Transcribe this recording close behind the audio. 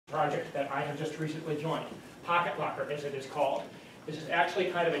project that I have just recently joined, PocketLocker as it is called. This is actually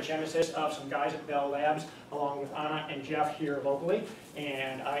kind of a genesis of some guys at Bell Labs, along with Anna and Jeff here locally,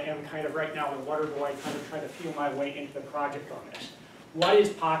 and I am kind of right now the water boy, kind of trying to feel my way into the project on this. What is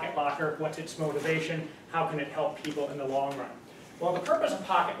PocketLocker? What's its motivation? How can it help people in the long run? Well, the purpose of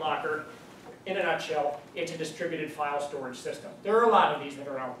PocketLocker, in a nutshell, it's a distributed file storage system. There are a lot of these that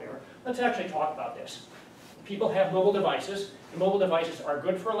are out there. Let's actually talk about this. People have mobile devices, and mobile devices are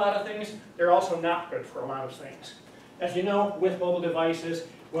good for a lot of things. They're also not good for a lot of things. As you know, with mobile devices,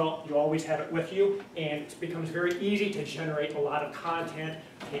 well, you always have it with you, and it becomes very easy to generate a lot of content,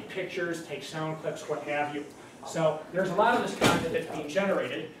 take pictures, take sound clips, what have you. So there's a lot of this content that's being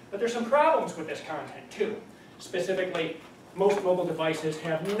generated, but there's some problems with this content too. Specifically, most mobile devices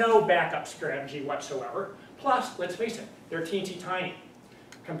have no backup strategy whatsoever. Plus, let's face it, they're teensy tiny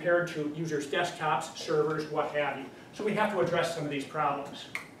compared to users' desktops, servers, what have you. So we have to address some of these problems.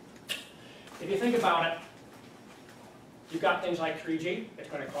 If you think about it, you've got things like 3G, it's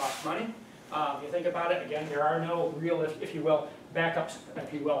going to cost money. If you think about it, again, there are no real, if you will, backups,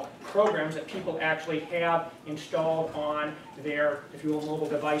 if you will, programs that people actually have installed on their, if you will, mobile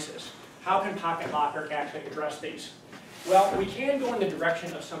devices. How can PocketLocker actually address these? Well, we can go in the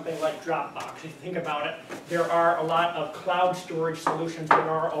direction of something like Dropbox. If you think about it, there are a lot of cloud storage solutions that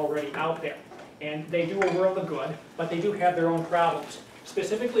are already out there. And they do a world of good, but they do have their own problems.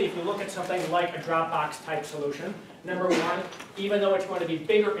 Specifically, if you look at something like a Dropbox type solution, number one, even though it's going to be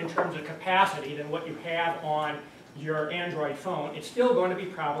bigger in terms of capacity than what you have on your Android phone, it's still going to be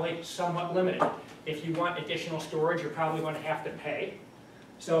probably somewhat limited. If you want additional storage, you're probably going to have to pay.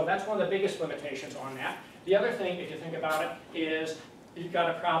 So that's one of the biggest limitations on that. The other thing, if you think about it, is you've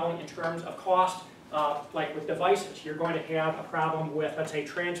got a problem in terms of cost. Like with devices, you're going to have a problem with, let's say,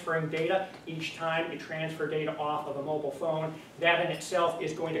 transferring data. Each time you transfer data off of a mobile phone, that in itself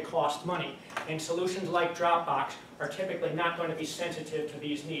is going to cost money. And solutions like Dropbox are typically not going to be sensitive to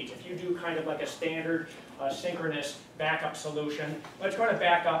these needs. If you do kind of like a standard synchronous backup solution, it's going to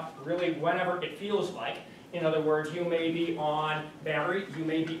back up really whenever it feels like. In other words, you may be on battery, you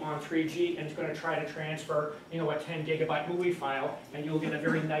may be on 3G, and it's going to try to transfer, a 10 gigabyte movie file, and you'll get a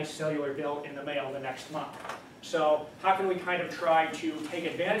very nice cellular bill in the mail the next month. So how can we kind of try to take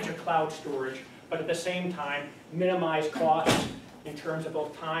advantage of cloud storage, but at the same time minimize costs in terms of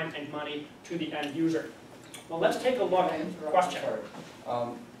both time and money to the end user? Well, let's take a look. Question.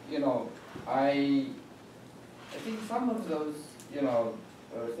 I think some of those,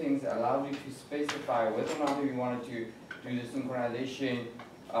 things allow you to specify whether or not you wanted to do the synchronization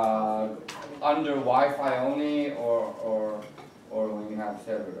under Wi-Fi only or when you have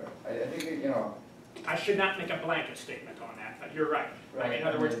cellular. I think I should not make a blanket statement on that, but you're right. Right. In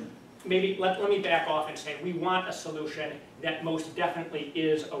other words, maybe let me back off and say we want a solution that most definitely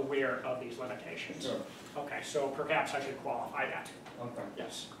is aware of these limitations. Sure. Okay, so perhaps I should qualify that. Okay.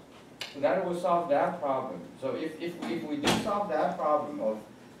 Yes. So that will solve that problem. So if we do solve that problem of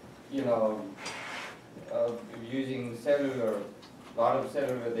of using a lot of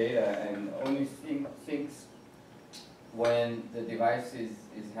cellular data and only syncs when the device is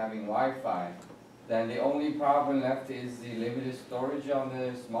having Wi-Fi, then the only problem left is the limited storage on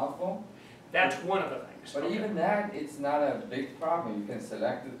the smartphone? That's one of the things. But even that, it's not a big problem. You can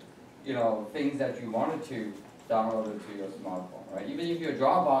select things that you wanted to download it to your smartphone, right? Even if your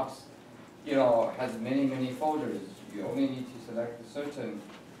Dropbox has many folders, you only need to select a certain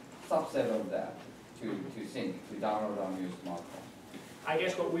subset of that to sync, to download on your smartphone. I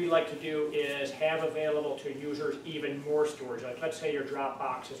guess what we like to do is have available to users even more storage. Like let's say your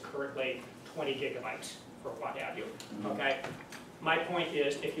Dropbox is currently 20 gigabytes for what have you. Okay. My point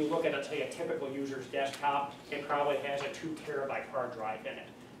is, if you look at, let's say, a typical user's desktop, it probably has a 2 terabyte hard drive in it.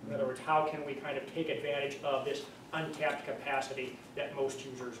 In other words, how can we kind of take advantage of this untapped capacity that most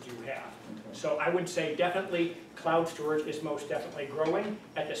users do have? Okay. So I would say definitely cloud storage is most definitely growing.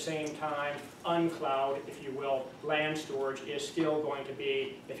 At the same time, uncloud, if you will, LAN storage is still going to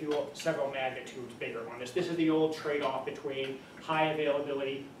be, if you will, several magnitudes bigger on this. This is the old trade-off between high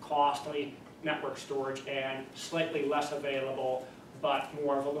availability, costly network storage and slightly less available but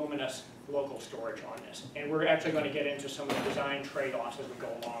more voluminous local storage on this. And we're actually going to get into some of the design trade-offs as we go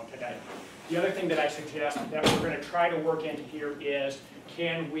along today. The other thing that I suggest that we're going to try to work into here is,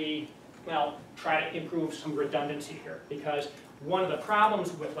 can we, try to improve some redundancy here? Because one of the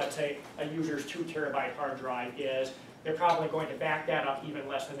problems with, let's say, a user's 2 terabyte hard drive is they're probably going to back that up even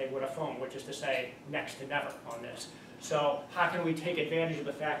less than they would a phone, which is to say next to never on this. So how can we take advantage of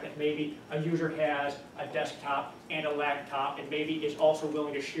the fact that maybe a user has a desktop and a laptop and maybe is also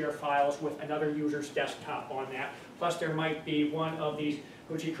willing to share files with another user's desktop on that. Plus there might be one of these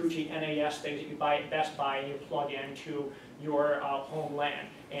hoochie coochie NAS things that you buy at Best Buy and you plug into your home LAN.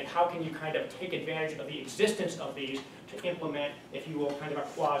 And how can you kind of take advantage of the existence of these to implement, if you will, kind of a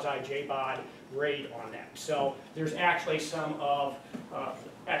quasi-JBOD RAID on that. So there's actually some of,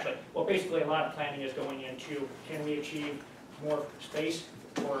 well, basically a lot of planning is going into, can we achieve more space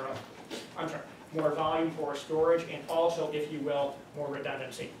for, more volume for storage, and also, if you will, more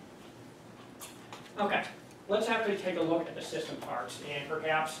redundancy. Okay, let's actually take a look at the system parts and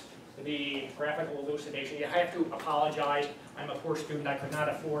perhaps the graphical elucidation. I have to apologize, I'm a poor student, I could not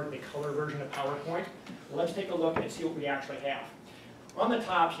afford the color version of PowerPoint. Let's take a look and see what we actually have. On the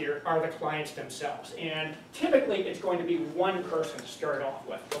top here are the clients themselves, and typically it's going to be one person to start off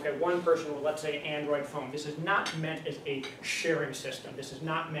with. Okay, one person with, let's say, an Android phone. This is not meant as a sharing system. This is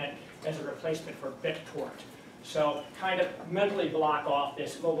not meant as a replacement for BitTorrent. So kind of mentally block off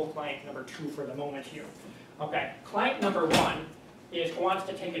this mobile client number 2 for the moment here. Okay, client number 1 wants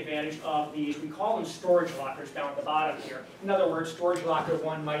to take advantage of these, we call them storage lockers down at the bottom here. In other words, storage locker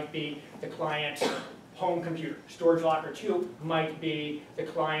 1 might be the client's home computer. Storage locker 2 might be the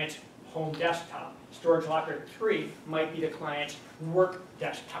client's home desktop. Storage locker 3 might be the client's work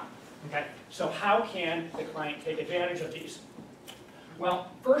desktop. Okay, so how can the client take advantage of these?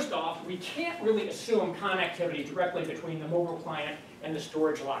 Well, first off, we can't really assume connectivity directly between the mobile client and the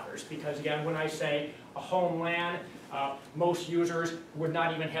storage lockers, because again, when I say a home LAN, most users would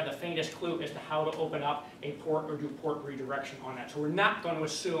not even have the faintest clue as to how to open up a port or do port redirection on that. So we're not going to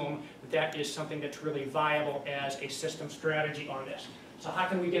assume that that is something that's really viable as a system strategy on this. So how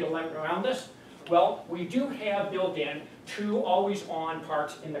can we get around this? Well, we do have built in 2 always-on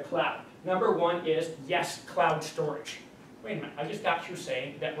parts in the cloud. Number 1 is, yes, cloud storage. Wait a minute, I just got you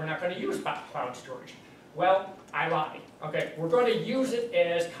saying that we're not going to use cloud storage. Well, I lied. Okay, we're going to use it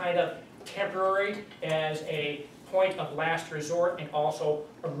as kind of temporary, as a point of last resort, and also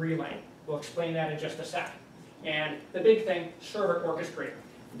a relay. We'll explain that in just a sec. And the big thing, server orchestrator.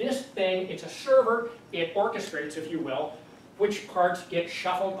 This thing, it's a server, it orchestrates, if you will, which parts get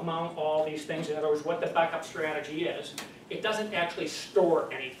shuffled among all these things. In other words, what the backup strategy is. It doesn't actually store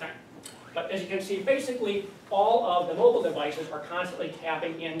anything. But as you can see, basically all of the mobile devices are constantly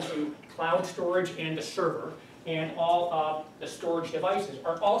tapping into cloud storage and the server, and all of the storage devices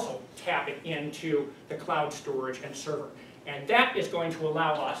are also tapping into the cloud storage and server. And that is going to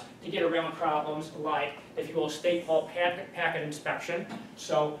allow us to get around problems like, if you will, stateful packet inspection.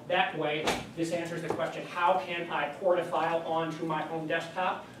 So that way, this answers the question, how can I port a file onto my home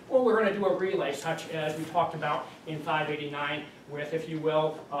desktop? Well, we're going to do a relay, such as we talked about in 589 with, if you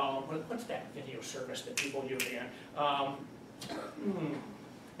will, what's that video service that people use again?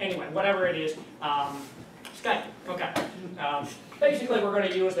 Anyway, whatever it is, Skype. Okay. Basically, we're going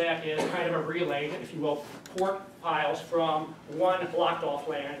to use that as kind of a relay, if you will, port files from one blocked off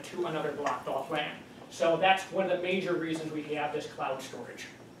LAN to another blocked off LAN. So that's one of the major reasons we have this cloud storage.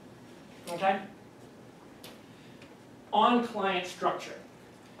 Okay? On client structure.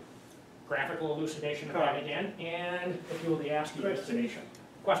 Graphical elucidation of that again, and if you will, the ASCII elucidation.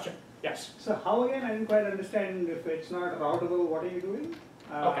 Question? Yes? So how again, I didn't quite understand, if it's not routable, what are you doing?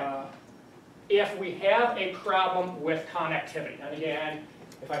 Okay. If we have a problem with connectivity, and again,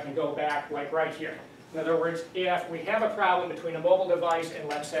 if I can go back like right here. In other words, if we have a problem between a mobile device and,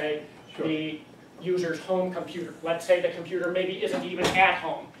 let's say, the user's home computer. Let's say the computer maybe isn't even at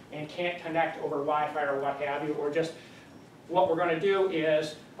home and can't connect over Wi-Fi or what have you, or just what we're going to do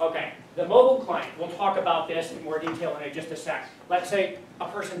is, okay, the mobile client, we'll talk about this in more detail in just a sec. Let's say a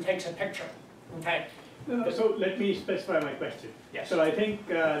person takes a picture, okay? So let me specify my question. Yes. So I think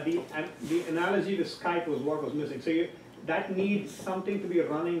the analogy to Skype was what was missing. So that needs something to be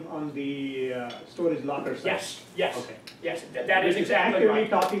running on the storage locker side. Yes, yes, okay. Yes, that is exactly right.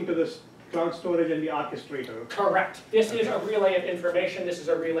 Actively talking to the cloud storage and the orchestrator. Correct. This is a relay of information, this is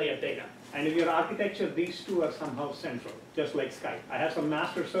a relay of data. And in your architecture, these 2 are somehow central, just like Skype. I have some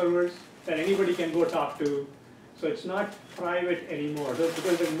master servers that anybody can go talk to, so it's not private anymore. So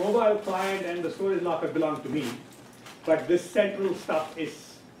because the mobile client and the storage locker belong to me, but this central stuff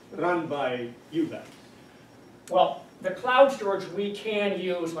is run by you guys. Well, the cloud storage we can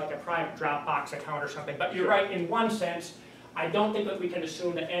use like a private Dropbox account or something, but you're right, in one sense, I don't think that we can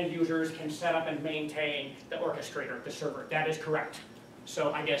assume that end users can set up and maintain the orchestrator, the server. That is correct.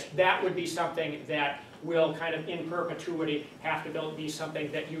 So I guess that would be something that will kind of in perpetuity have to be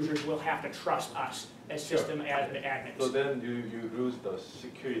something that users will have to trust us as system admins. So then you lose the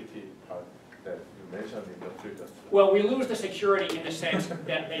security part that you mentioned in the previous. Well, we lose the security in the sense that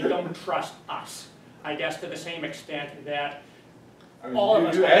they don't trust us. I guess to the same extent that all of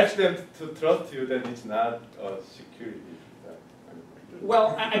us. You ask them to trust you, then it's not a security.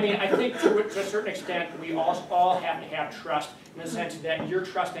 Well, I mean, I think to a certain extent, we all have to have trust in the sense that you're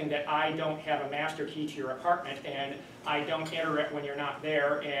trusting that I don't have a master key to your apartment and I don't enter it when you're not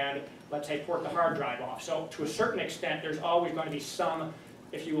there and, let's say, port the hard drive off. So to a certain extent, there's always going to be some,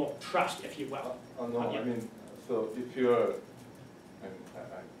 if you will, trust, if you will. Oh, no, Yeah. I mean, so if you're,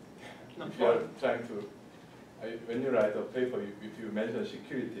 if you're trying to, when you write a paper, if you mention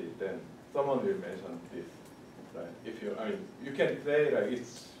security, then someone will mention this, right? If you, I mean, you can say like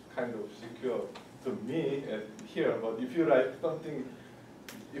it's kind of secure to me here, but if you write something,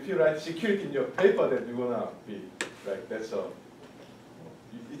 if you write security in your paper, then you're gonna be like that's a,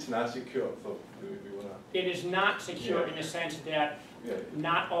 it's not secure, so you wanna. It is not secure Yeah. in the sense that Yeah.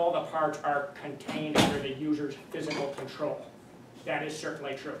 not all the parts are contained under the user's physical control. That is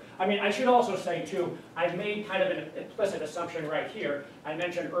certainly true. I mean, I should also say too, I've made kind of an implicit assumption right here. I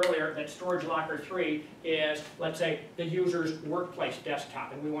mentioned earlier that Storage Locker 3 is, let's say, the user's workplace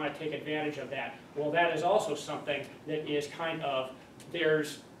desktop, and we want to take advantage of that. Well, that is also something that is kind of,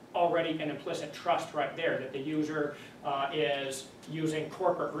 there's already an implicit trust right there, that the user is using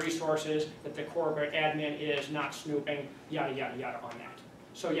corporate resources, that the corporate admin is not snooping, yada, yada, yada on that.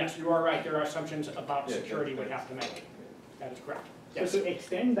 So yes, you are right, there are assumptions about Yeah, security we that's- have to make. That is correct. So Yes. to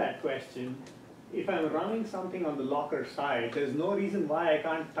extend that question, if I'm running something on the Locker side, there's no reason why I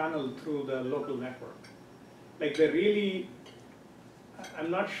can't tunnel through the local network. Like they're really, I'm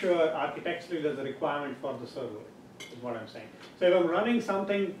not sure architecturally there's a requirement for the server, is what I'm saying. So if I'm running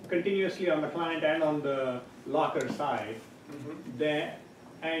something continuously on the client and on the Locker side, then,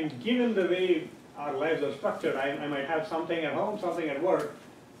 and given the way our lives are structured, I might have something at home, something at work,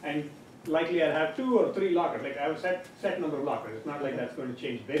 and likely I'll have 2 or 3 lockers. Like I have a set number of lockers. It's not like that's going to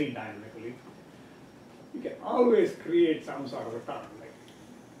change very dynamically. You can always create some sort of a tunnel. Like,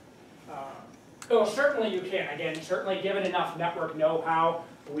 Oh, certainly you can. Again, certainly given enough network know-how,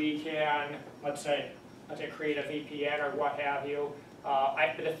 we can, let's say create a VPN or what have you.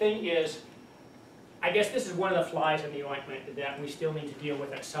 But the thing is, I guess this is one of the flies in the ointment that we still need to deal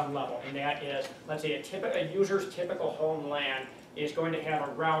with at some level, and that is, let's say a user's typical home LAN is going to have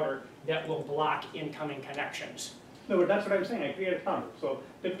a router that will block incoming connections. no, but that's what I'm saying. I create a tunnel. So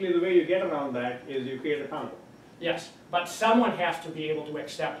typically the way you get around that is you create a tunnel. Yes, but someone has to be able to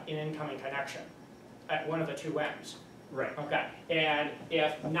accept an incoming connection at one of the two ends. Right. Okay, and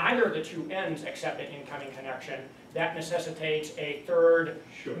if neither of the two ends accept an incoming connection, that necessitates a third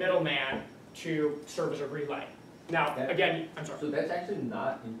Sure. middleman to serve as a relay. Now, That- again, I'm sorry. So that's actually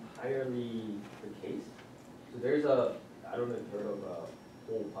not entirely the case. So there's a, I don't know if you've heard of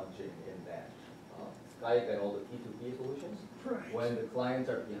hole punching in that. Skype and all the P2P solutions. Right. When the clients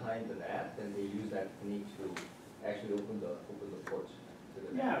are behind the net, then they use that technique to actually open the ports to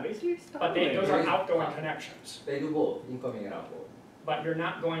the net. Yeah, basically it's But tunneling. those are outgoing connections. They do both, incoming and outgoing. But you're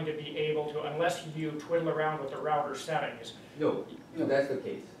not going to be able to, unless you twiddle around with the router settings. No, so that's the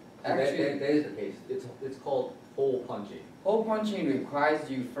case. So Actually- that is the case. It's called hole punching. Hole punching requires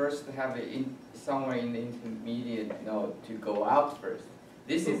you first to have it in somewhere in the intermediate node to go out first.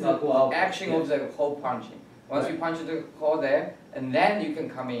 This To is not the go out, action of the hole punching. Once you punch the hole there, and then you can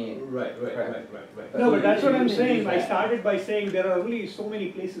come in. Right. Correct. No, but that's what You I'm can saying. use I that. started by saying there are only so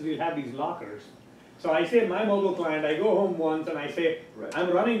many places we'll have these lockers. So I say my mobile client, I go home once and I say, Right.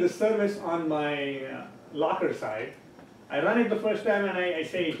 I'm running the service on my Locker side. I run it the first time and I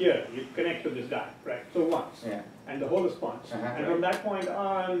say, here, you connect to this guy, right? So once, Yeah. and the whole response. Uh-huh. And from that point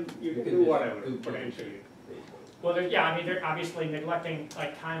on, you can can do just whatever, do potentially. Well, yeah, I mean, they're obviously neglecting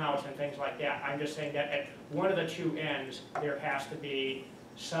like timeouts and things like that. I'm just saying that at one of the two ends, there has to be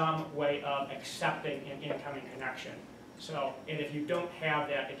some way of accepting an incoming connection. So, and if you don't have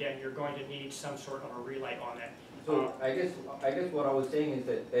that, again, you're going to need some sort of a relay on it. So I guess what I was saying is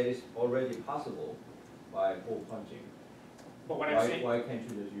that is already possible by hole punching. But what I'm saying, Why can't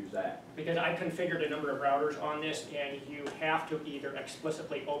you just use that? because I configured a number of routers on this, and you have to either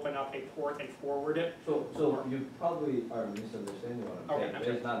explicitly open up a port and forward it. So you probably are misunderstanding what I'm Okay, saying. I'm But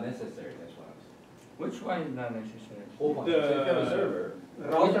it's not necessary, that's what I'm saying. Which one is not necessary? Hole punching, so if you have a server,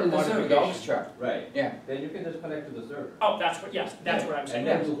 Router The server, the modification. obstruct. right, Yeah. then you can just connect to the server. Oh, that's what, yes, that's what I'm saying.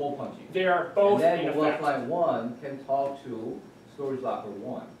 And then do hole punching. They are both in And then mobile effect. client 1 can talk to storage locker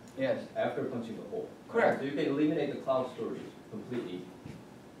 1 Yes. after punching the hole. Correct. So you can eliminate the cloud storage completely.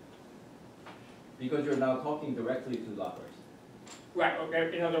 Because you're now talking directly to lockers. Right,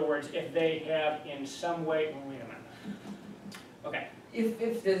 okay, in other words, if they have in some way, wait a minute. Okay,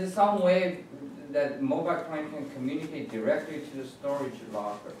 If there's some way that mobile client can communicate directly to the storage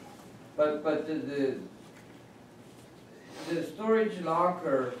locker, but the storage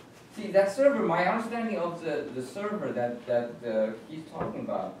locker See, that server, my understanding of the server that he's talking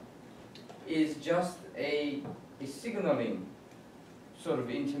about is just a signaling sort of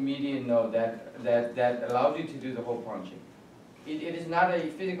intermediate node that allows you to do the hole punching. It is not a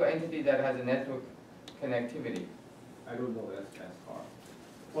physical entity that has a network connectivity. I don't know, that's hard.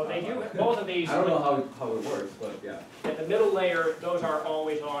 Well, they do, both of these. I don't know how it works, but yeah. At the middle layer, those are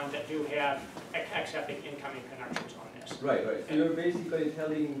always on that do have accepting incoming connections on this. Right. So you're basically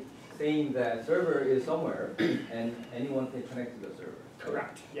saying that server is somewhere and anyone can connect to the server.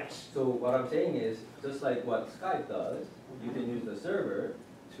 Correct, yes. So what I'm saying is, just like what Skype does, you can use the server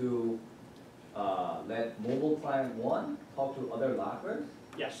to let mobile client 1 talk to other lockers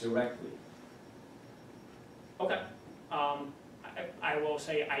Yes. directly. Okay. I will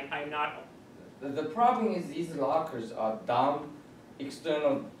say I'm not. The problem is these lockers are down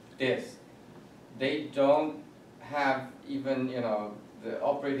external disk. They don't have even, the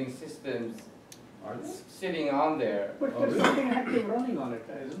operating systems Are they? sitting on there. But there's something active running on it,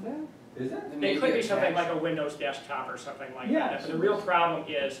 isn't there? Is that? It could be something like attached. a Windows desktop or something like Yeah, that. But the real problem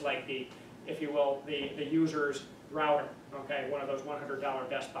is like if you will, the user's router. Okay, one of those $100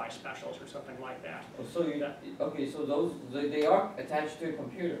 Best Buy specials or something like that. So okay, so they are attached to a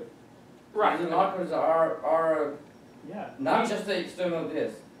computer. Right. The lockers are Yeah. not just the external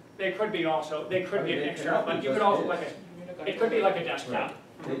disk. They could be also. They could be an They external, cannot be but you could just also this. like it could be like a desktop.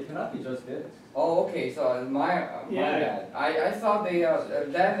 They cannot be just this. Oh, okay, so my Yeah. bad. I thought they,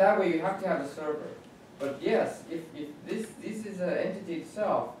 that way you have to have a server. But yes, if this is an entity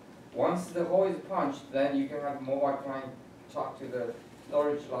itself, once the hole is punched, then you can have mobile client talk to the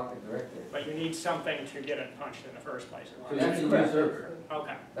storage locker directly. But you need something to get it punched in the first place. So That's you can correct. use server.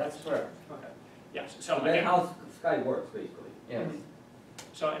 Okay. That's correct, Okay. Yes. So So that's again, how Skype works, basically. yes.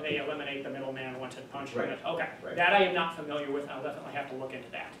 so they eliminate the middleman once it's punched in Right. it. Okay. Right. That I am not familiar with. I'll definitely have to look into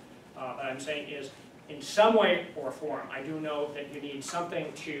that. What I'm saying is, in some way or form, I do know that you need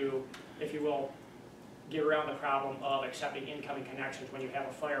something to, if you will, get around the problem of accepting incoming connections when you have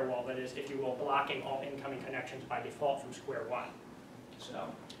a firewall that is, if you will, blocking all incoming connections by default from square one. So,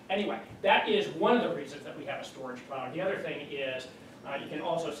 anyway, that is one of the reasons that we have a storage cloud. The other thing is, you can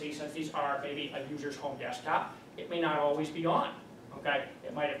also see, since these are maybe a user's home desktop, it may not always be on. Okay,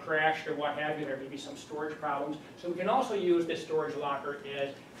 it might have crashed or what have you. There may be some storage problems. So we can also use this storage locker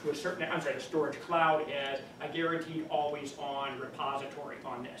as to a certain, the storage cloud as a guaranteed always on repository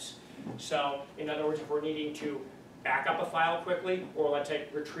on this. So in other words, if we're needing to back up a file quickly, or let's say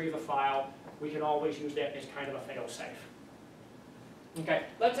retrieve a file, we can always use that as kind of a fail-safe. Okay,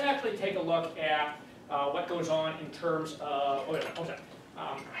 let's actually take a look at what goes on in terms of, okay,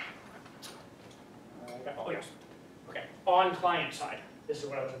 on client side. This is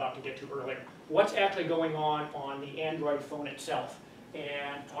what I was about to get to earlier. What's actually going on the Android phone itself,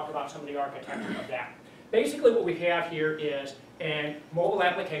 and talk about some of the architecture of that. Basically what we have here is a mobile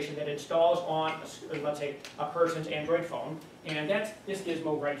application that installs on, let's say, a person's Android phone, and that's this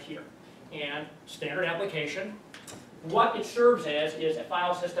gizmo right here. And standard application. What it serves as is a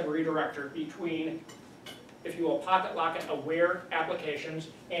file system redirector between, if you will, PocketLocker aware applications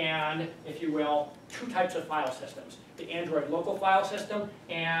and, if you will, two types of file systems. The Android local file system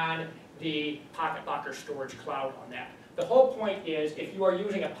and the PocketLocker storage cloud on that. The whole point is, if you are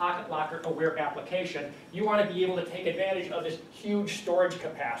using a PocketLocker aware application, you want to be able to take advantage of this huge storage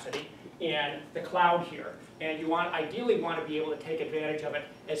capacity in the cloud here. And you ideally want to be able to take advantage of it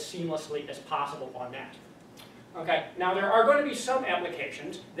as seamlessly as possible on that. Okay, now there are going to be some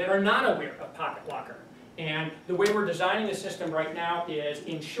applications that are not aware of PocketLocker. And the way we're designing the system right now is,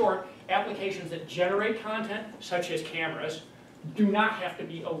 in short, applications that generate content, such as cameras, do not have to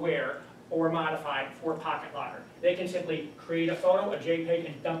be aware or modified for PocketLocker. They can simply create a photo, a JPEG,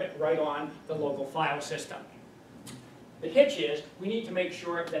 and dump it right on the local file system. The hitch is, we need to make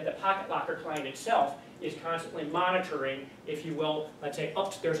sure that the PocketLocker client itself is constantly monitoring, if you will, let's say,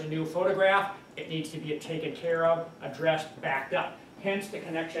 oops, there's a new photograph, it needs to be taken care of, addressed, backed up. Hence the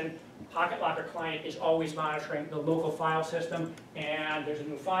connection, PocketLocker client is always monitoring the local file system, and there's a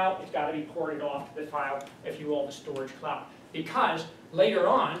new file, it's got to be ported off to the file, if you will, the storage cloud. Because later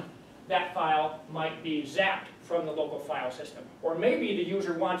on, that file might be zapped from the local file system. Or maybe the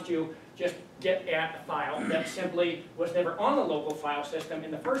user wants to just get at a file that simply was never on the local file system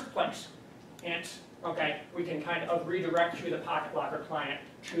in the first place. Hence, okay, we can kind of redirect you, the PocketLocker client,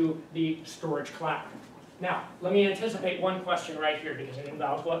 to the storage cloud. Now, let me anticipate one question right here, because it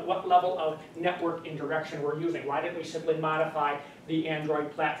involves what level of network indirection we're using. Why didn't we simply modify the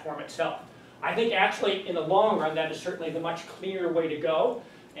Android platform itself? I think actually, in the long run, that is certainly the much cleaner way to go.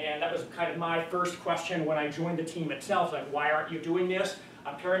 And that was kind of my first question when I joined the team itself, like, why aren't you doing this?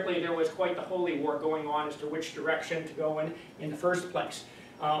 Apparently there was quite the holy war going on as to which direction to go in the first place.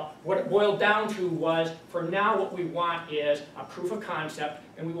 What it boiled down to was, for now what we want is a proof of concept,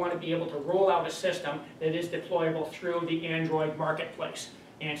 and we want to be able to roll out a system that is deployable through the Android marketplace.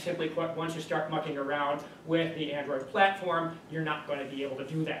 And simply put, once you start mucking around with the Android platform, you're not going to be able to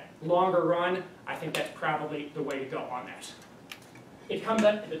do that. Longer run, I think that's probably the way to go on this. It comes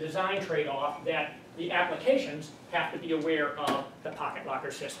up to the design trade-off that the applications have to be aware of the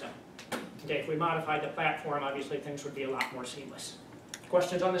PocketLocker system. Okay, if we modified the platform, obviously things would be a lot more seamless.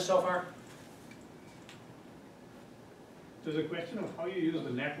 Questions on this so far? There's a question of how you use the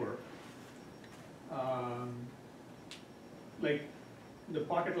network. Like the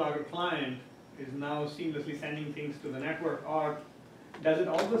PocketLocker client is now seamlessly sending things to the network, or does it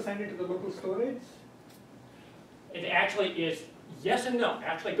also send it to the local storage? It actually is yes and no.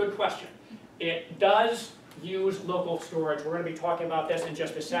 Actually, good question. It does use local storage. We're going to be talking about this in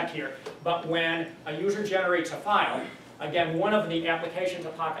just a sec here. But when a user generates a file, again, one of the applications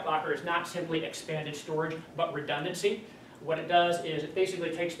of PocketLocker is not simply expanded storage, but redundancy. What it does is it basically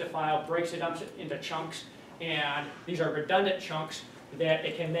takes the file, breaks it up into chunks, and these are redundant chunks that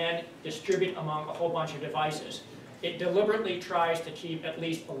it can then distribute among a whole bunch of devices. It deliberately tries to keep at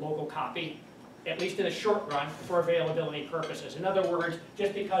least a local copy, at least in the short run, for availability purposes. In other words,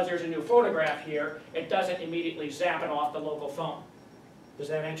 just because there's a new photograph here, it doesn't immediately zap it off the local phone. Does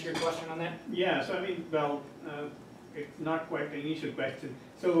that answer your question on that? Yeah, so I mean, well, it's not quite the initial question.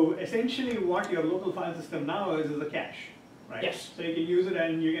 So essentially what your local file system now is a cache, right? Yes. So you can use it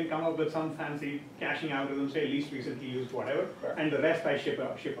and you can come up with some fancy caching algorithm, say least recently used, whatever, Correct. and the rest I ship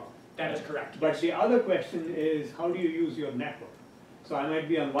out. That is correct. But the other question is, how do you use your network? So I might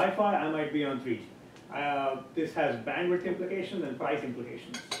be on Wi-Fi, I might be on 3G. This has bandwidth implications and price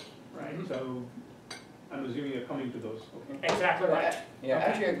implications, right? Mhm. So I'm assuming you're coming to those. Okay. Exactly right. Yeah, Okay.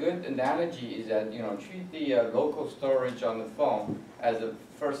 actually a good analogy is that, treat the local storage on the phone as a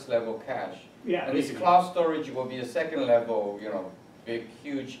first level cache. Yeah. And this basically. cloud storage will be a second level, big,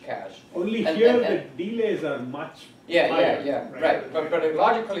 huge cache. Only and- here and- the delays are much Yeah, higher, right. But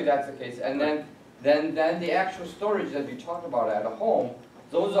logically that's the case. And then the actual storage that we talked about at home,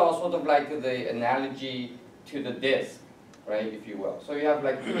 those are sort of like the analogy to the disk, right, if you will. So you have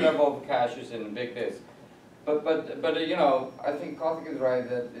like two level of caches in a big disk. But I think Karthik is right,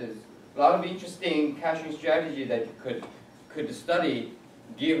 that there's a lot of interesting caching strategy that you could study,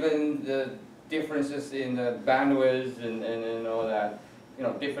 given the differences in the bandwidth and all that,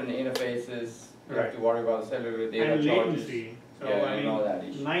 different interfaces. You have Right. to worry about cellular data and charges. latency. So Yeah, I and all that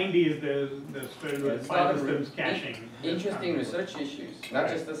issue. mean, 90s there's filled with It's file not a systems re- caching. Interesting research issues, not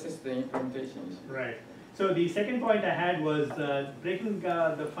Right. just the system implementation issues. Right. So the second point I had was breaking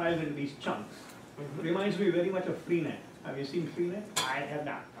the files into these chunks. Mhm. Reminds me very much of Freenet. Have you seen Freenet? I have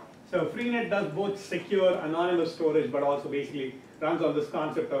not. So Freenet does both secure anonymous storage, but also basically runs on this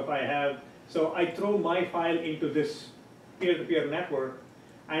concept of so I throw my file into this peer-to-peer network,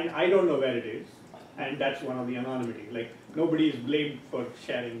 and I don't know where it is, and that's one of the anonymity. Like nobody is blamed for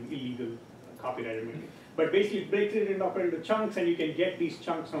sharing illegal copyrighted material. But basically it breaks it into chunks, and you can get these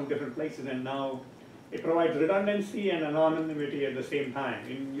chunks from different places, and now it provides redundancy and anonymity at the same time.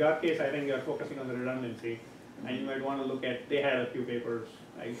 In your case, I think you're focusing on the redundancy, and you might want to look at, they had a few papers,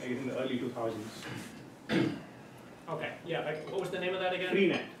 I guess in the early 2000s. Okay, yeah, what was the name of that again?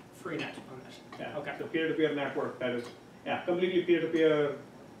 Freenet. Freenet on this. Yeah, Okay. so peer-to-peer network that is, completely peer-to-peer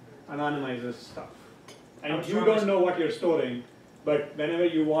anonymizes stuff. How And you strong don't is- know what you're storing, but whenever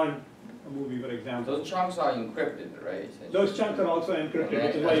you want a movie, for example, Those chunks are encrypted, right? essentially? those chunks are also And encrypted, then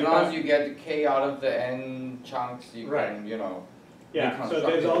which is why as you long as can't, you get the K out of the N chunks, you Right. can, yeah, so reconstruct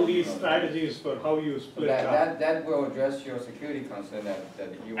there's it, all these you know. strategies for how you split it up. That will address your security concern that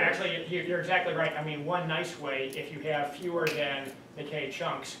you. Actually, you're exactly right. I mean, one nice way, if you have fewer than the K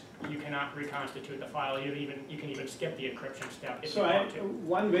chunks, you cannot reconstitute the file. You can even skip the encryption step if you So want to.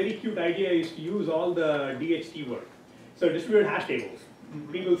 one very cute idea is to use all the DHT work. So distributed hash tables.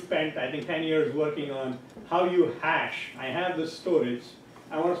 People spent, I think, 10 years working on how you hash. I have this storage.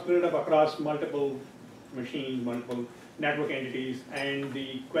 I want to split it up across multiple machines, multiple network entities. And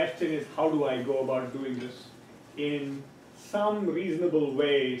the question is, how do I go about doing this in some reasonable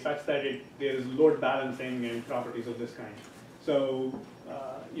way such that there is load balancing and properties of this kind. So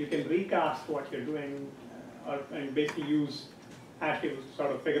you can recast what you're doing and basically use hash tables to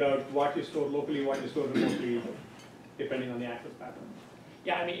sort of figure out what you store locally, what you store remotely, depending on the access pattern.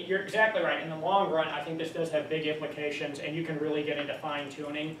 Yeah, I mean, you're exactly right. In the long run, I think this does have big implications, and you can really get into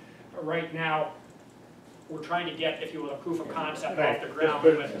fine-tuning. Right now, we're trying to get, if you will, a proof of concept Right. off the ground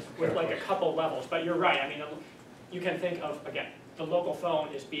Just build with like a couple levels. But you're right. I mean, you can think of, again, the local phone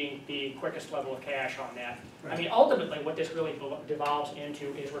as being the quickest level of cache on that. Right. I mean, ultimately, what this really devolves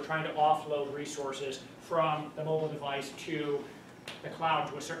into is we're trying to offload resources from the mobile device to the cloud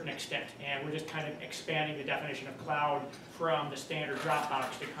to a certain extent, and we're just kind of expanding the definition of cloud from the standard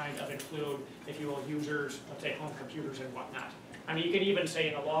Dropbox to kind of include, if you will, users, let's say home computers and whatnot. I mean, you could even say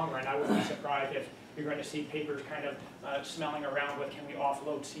in the long run, I wouldn't be surprised if you're going to see papers kind of smelling around with, can we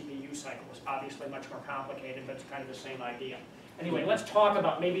offload CPU cycles? Obviously much more complicated, but it's kind of the same idea. Anyway, let's talk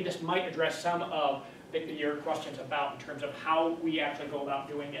about, maybe this might address some of your questions about in terms of how we actually go about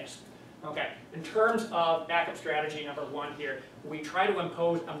doing this. Okay, in terms of backup strategy number one here, we try to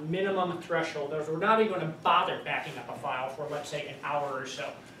impose a minimum threshold. We're not even going to bother backing up a file for, let's say, an hour or so.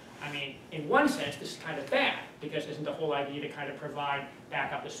 I mean, in one sense, this is kind of bad, because isn't the whole idea to kind of provide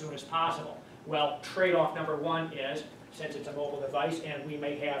backup as soon as possible? Well, trade-off number one is, since it's a mobile device and we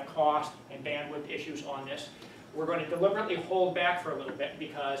may have cost and bandwidth issues on this, we're going to deliberately hold back for a little bit,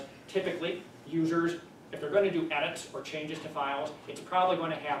 because typically users, if they're going to do edits or changes to files, it's probably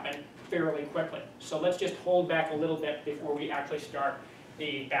going to happen fairly quickly. So let's just hold back a little bit before we actually start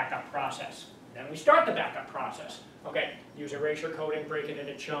the backup process. Then we start the backup process. Okay, use erasure coding, break it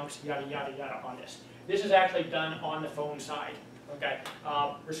into chunks, yada, yada, yada on this. This is actually done on the phone side. Okay,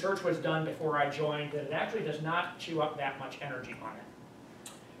 research was done before I joined, and it actually does not chew up that much energy on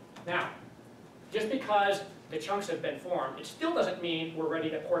it. Now, just because the chunks have been formed, it still doesn't mean we're ready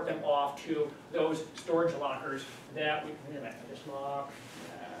to port them off to those storage lockers that we, wait a minute, just lock,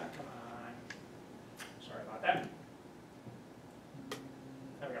 come on, sorry about that.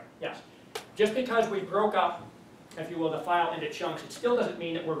 There we go, yes. Just because we broke up, if you will, the file into chunks, it still doesn't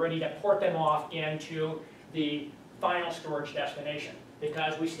mean that we're ready to port them off into the final storage destination,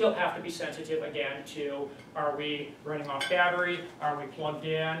 because we still have to be sensitive again to, are we running off battery, are we plugged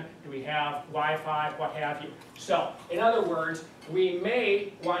in, do we have Wi-Fi, what have you. So, in other words, we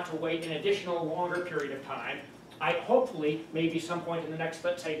may want to wait an additional longer period of time. Hopefully, maybe some point in the next,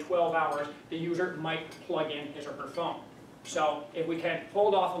 let's say 12 hours, the user might plug in his or her phone. So if we can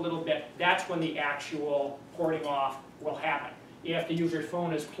hold off a little bit, that's when the actual porting off will happen. If the user's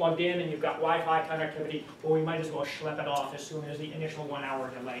phone is plugged in and you've got Wi-Fi connectivity, well, we might as well schlep it off as soon as the initial 1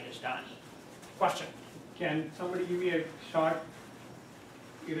 hour delay is done. Question? Can somebody give me a short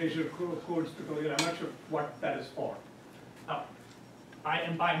erasure codes tutorial? I'm not sure what that is for. Oh, I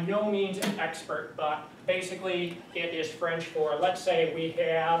am by no means an expert, but basically it is French for, let's say we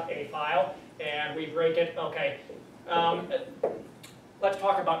have a file and we break it, okay. Let's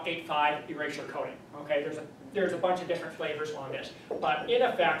talk about 8.5 erasure coding. Okay, there's a bunch of different flavors on this, but in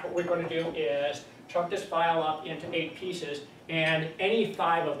effect, what we're going to do is chunk this file up into 8 pieces, and any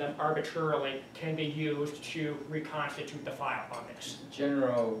 5 of them arbitrarily can be used to reconstitute the file on this.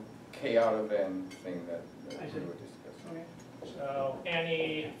 General K out of N thing that we were discussing. Okay. So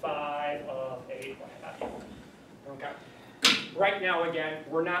any 5 of 8, what have you. Okay. Right now, again,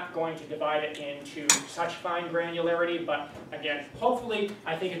 we're not going to divide it into such fine granularity, but again, hopefully,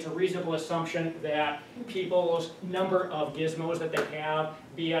 I think it's a reasonable assumption that people's number of gizmos that they have,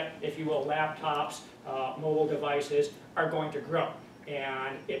 be it, if you will, laptops, mobile devices, are going to grow.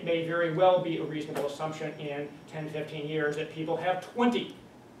 And it may very well be a reasonable assumption in 10, 15 years that people have 20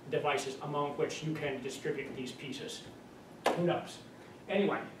 devices among which you can distribute these pieces. Who knows?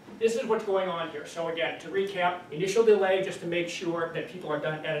 Anyway, this is what's going on here. So again, to recap, initial delay just to make sure that people are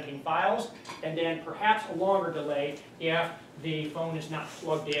done editing files, and then perhaps a longer delay if the phone is not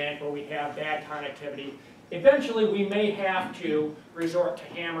plugged in or we have bad connectivity. Eventually, we may have to resort to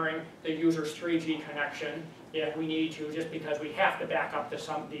hammering the user's 3G connection if we need to, just because we have to back up the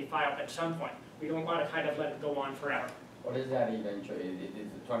file at some point. We don't want to kind of let it go on forever. What is that eventually? Is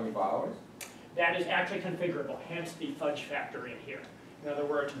it 24 hours? That is actually configurable, hence the fudge factor in here. In other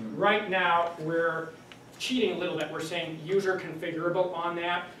words, right now we're cheating a little bit. We're saying user configurable on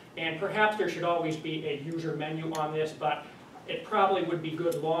that, and perhaps there should always be a user menu on this, but it probably would be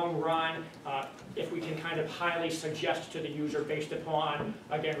good long run if we can kind of highly suggest to the user based upon,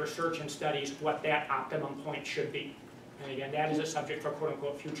 again, research and studies, what that optimum point should be. And again, that is a subject for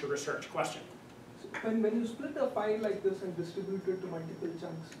quote-unquote future research. Question? When you split a file like this and distribute it to multiple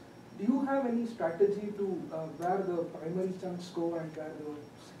chunks, do you have any strategy to where the primary chunks go and where the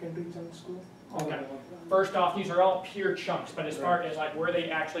secondary chunks go? Okay. First off, these are all pure chunks, but as far as like where they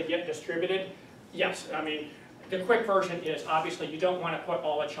actually get distributed, yes. I mean, the quick version is obviously you don't want to put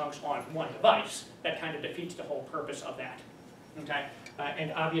all the chunks on one device. That kind of defeats the whole purpose of that. Okay.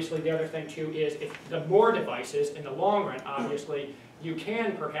 And obviously the other thing too is if the more devices in the long run, obviously you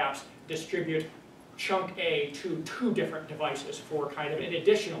can perhaps distribute chunk A to 2 different devices for kind of an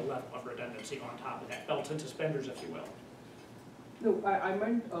additional level of redundancy on top of that, belts and suspenders, if you will. No, I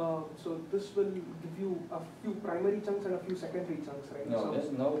meant, so this will give you a few primary chunks and a few secondary chunks, right? No, So-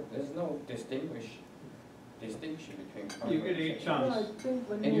 there's no distinction between primary. You get 8 and chunks. No, I think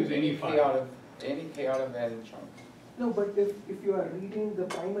when And you, use any K file. out of, any K out of n chunks. no, but if you are reading the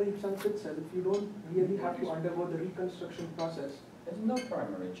primary chunks itself, you don't really have to undergo the reconstruction process. There's no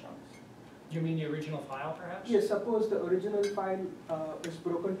primary chunks. Do you mean the original file, perhaps? Yes, suppose the original file is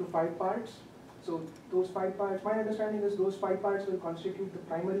broken to 5 parts. So those 5 parts, my understanding is those 5 parts will constitute the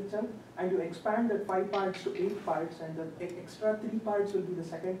primary chunk, and you expand that 5 parts to 8 parts, and the extra 3 parts will be the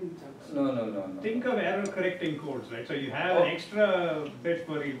secondary chunks. No. Think of error correcting codes, right? So you have an extra bit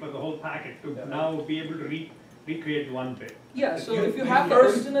for the whole packet to Yeah. now be able to recreate one bit. Yeah, so You- if you have the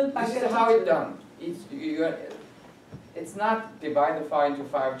first, original This packet. is how it's done. It's not divide the file into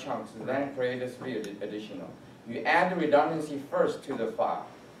 5 chunks and then create a 3 additional. You add the redundancy first to the file,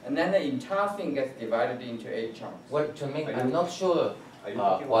 and then the entire thing gets divided into 8 chunks. Well, to me, I'm not sure Are you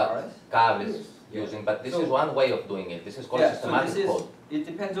talking about what RS? Gav is using, but this So- is one way of doing it. This is called Yeah, so systematic this is, code. it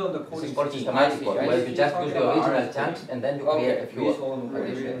depends on the This coding is called scheme. systematic I see, code, I where see. you just You're use talking the about original RS. chunks and then you Okay, create a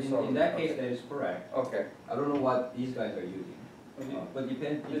few. In that case, that is correct. Okay. I don't know what these guys are using, but it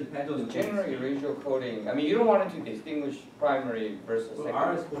depends on the coding Generally, scheme. original coding, I mean, you don't want it to distinguish primary versus Well,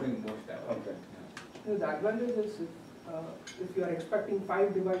 secondary. RS coding works that way. Okay. You know, the advantage is if you are expecting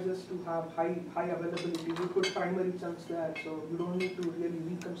 5 devices to have high availability, you put primary chunks there, so you don't need to really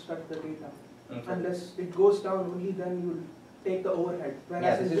reconstruct the data. Okay. Unless it goes down, only then you will take the overhead. Yeah,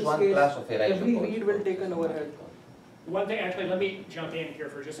 Whereas this in is this one case, class of erasure every code. read will take an Systematic overhead. code. One thing, actually, let me jump in here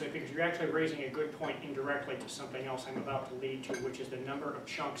for just a second, because you're actually raising a good point indirectly to something else I'm about to lead to, which is the number of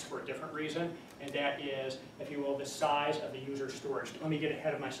chunks for a different reason, and that is, if you will, the size of the user storage. Let me get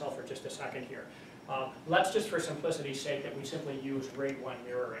ahead of myself for just a second here. Let's just, for simplicity's sake, that we simply use RAID 1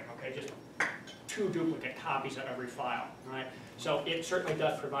 mirroring, okay? Just 2 duplicate copies of every file, right? So it certainly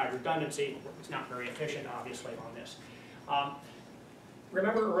does provide redundancy. It's not very efficient, obviously, on this.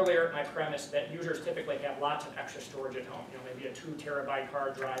 Remember earlier my premise that users typically have lots of extra storage at home, maybe a 2 terabyte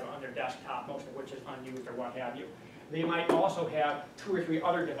hard drive on their desktop, most of which is unused or what have you. They might also have 2 or 3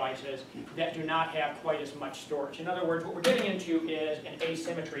 other devices that do not have quite as much storage. In other words, what we're getting into is an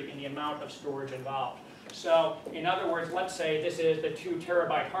asymmetry in the amount of storage involved. So, in other words, let's say this is the 2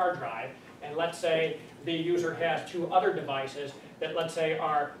 terabyte hard drive, and let's say the user has 2 other devices that, let's say,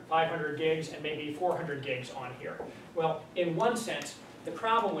 are 500 gigs and maybe 400 gigs on here. Well, in one sense, the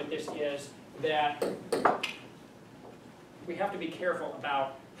problem with this is that we have to be careful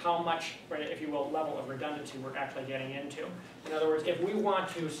about how much, if you will, level of redundancy we're actually getting into. In other words, if we want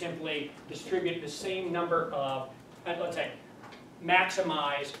to simply distribute the same number of, let's say,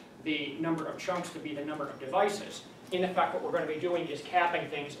 maximize the number of chunks to be the number of devices, in effect what we're going to be doing is capping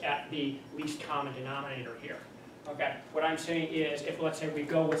things at the least common denominator here. Okay, what I'm saying is, if let's say we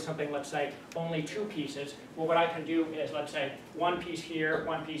go with something, let's say only 2 pieces, well what I can do is, let's say, 1 piece here,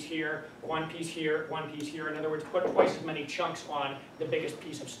 1 piece here, 1 piece here, 1 piece here. In other words, put twice as many chunks on the biggest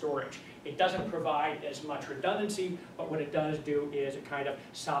piece of storage. It doesn't provide as much redundancy, but what it does do is it kind of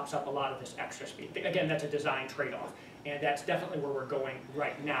sops up a lot of this extra speed. Again, that's a design trade-off, and that's definitely where we're going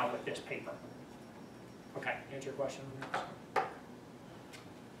right now with this paper. Okay, answer your question?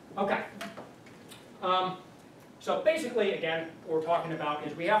 Okay. So basically, again, what we're talking about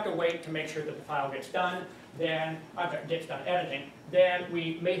is we have to wait to make sure that the file gets done, then gets done editing. Then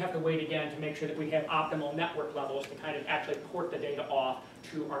we may have to wait again to make sure that we have optimal network levels to kind of actually port the data off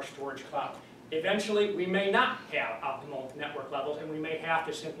to our storage cloud. Eventually, we may not have optimal network levels, and we may have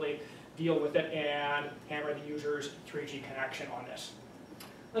to simply deal with it and hammer the user's 3G connection on this.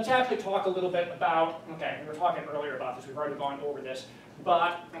 Let's actually talk a little bit about, okay, we were talking earlier about this, we've already gone over this,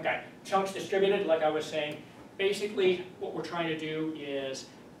 but, okay, chunks distributed, like I was saying. Basically, what we're trying to do is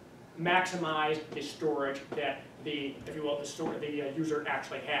maximize the storage that the, if you will, the user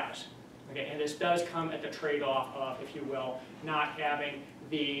actually has. Okay, and this does come at the trade-off of, if you will, not having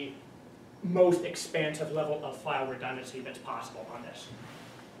the most expansive level of file redundancy that's possible on this.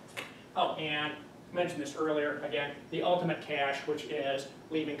 Oh, and I mentioned this earlier, again, the ultimate cache, which is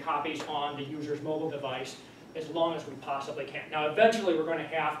leaving copies on the user's mobile device as long as we possibly can. Now, eventually, we're going to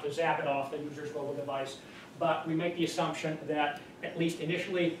have to zap it off the user's mobile device, but we make the assumption that, at least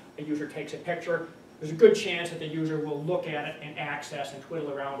initially, a user takes a picture. There's a good chance that the user will look at it and access and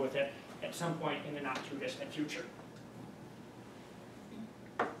twiddle around with it at some point in the not-too-distant future.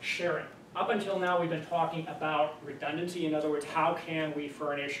 Sharing. Up until now, we've been talking about redundancy. In other words, how can we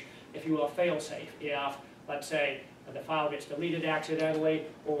furnish, if you will, a fail-safe if, let's say, the file gets deleted accidentally,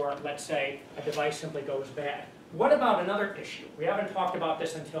 or let's say a device simply goes bad. What about another issue? We haven't talked about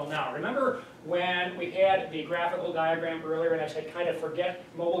this until now. Remember when we had the graphical diagram earlier and I said kind of forget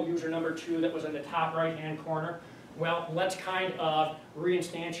mobile user number 2 that was in the top right-hand corner? Well, let's kind of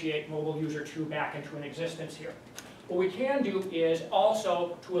reinstantiate mobile user 2 back into an existence here. What we can do is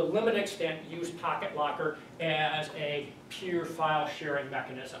also, to a limited extent, use PocketLocker as a peer file sharing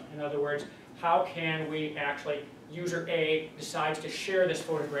mechanism. In other words, how can we actually, user A decides to share this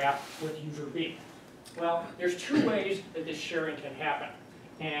photograph with user B? Well, there's 2 ways that this sharing can happen.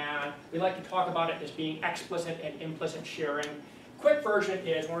 And we like to talk about it as being explicit and implicit sharing. Quick version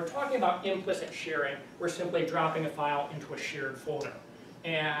is, when we're talking about implicit sharing, we're simply dropping a file into a shared folder.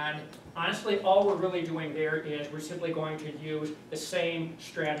 And honestly, all we're really doing there is we're simply going to use the same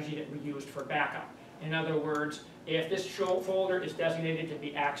strategy that we used for backup. In other words, if this folder is designated to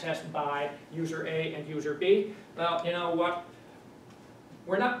be accessed by user A and user B, well, you know what?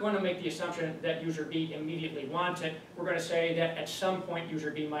 We're not going to make the assumption that user B immediately wants it. We're going to say that at some point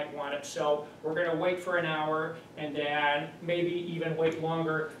user B might want it. So we're going to wait for an hour and then maybe even wait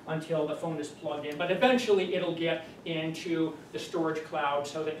longer until the phone is plugged in. But eventually it'll get into the storage cloud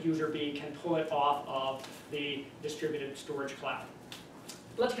so that user B can pull it off of the distributed storage cloud.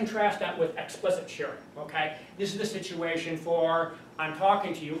 Let's contrast that with explicit sharing, okay? This is the situation for, I'm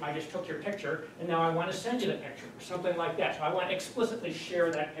talking to you, I just took your picture, and now I want to send you the picture, or something like that. So I want to explicitly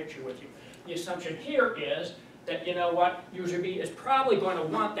share that picture with you. The assumption here is that, you know what, user B is probably going to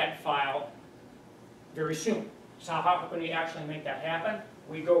want that file very soon. So how can we actually make that happen?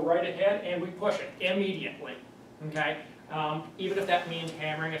 We go right ahead and we push it immediately, okay? Even if that means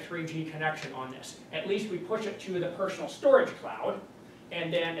hammering a 3G connection on this. At least we push it to the personal storage cloud,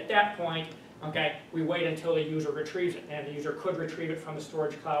 and then at that point, okay, we wait until the user retrieves it. And the user could retrieve it from the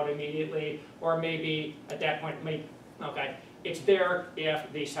storage cloud immediately, or maybe at that point, okay, it's there if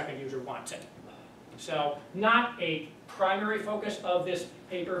the second user wants it. So not a primary focus of this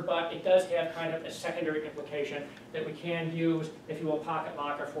paper, but it does have kind of a secondary implication that we can use, if you will,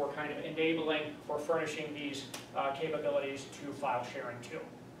 PocketLocker for kind of enabling or furnishing these capabilities to file sharing too.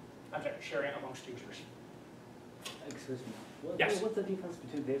 I'm sorry, sharing amongst users. Excuse me. Yes. What's the difference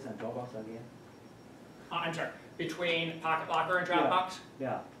between this and Dropbox again? I'm sorry, between PocketLocker and Dropbox?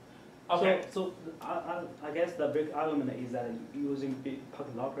 Yeah. Okay. So I guess the big argument is that using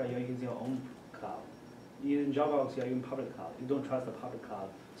PocketLocker, you're using your own cloud. In Dropbox, you're using public cloud. You don't trust the public cloud,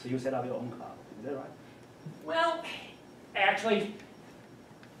 so you set up your own cloud. Is that right? Well, actually,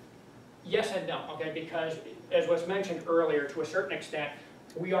 yes and no, okay, because as was mentioned earlier, to a certain extent,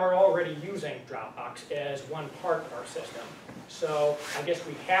 we are already using Dropbox as one part of our system. So I guess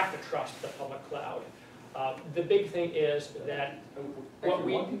we have to trust the public cloud. The big thing is that what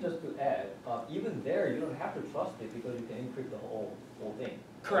Actually, one thing just to add, even there you don't have to trust it because you can encrypt the whole thing.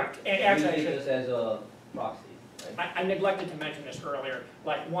 correct, and actually, Use it just as a proxy, right? I neglected to mention this earlier.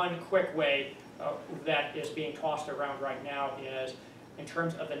 Like one quick way that is being tossed around right now is, in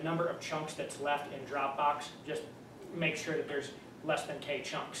terms of the number of chunks that's left in Dropbox, just make sure that there's less than K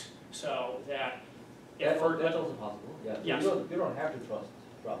chunks, so that if That's also possible, yeah. So Yes. you don't have to trust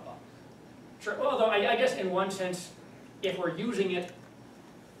Dropbox. Sure, well, although I guess in one sense, if we're using it,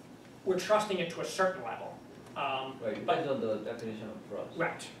 we're trusting it to a certain level. Right, it depends on the definition of trust.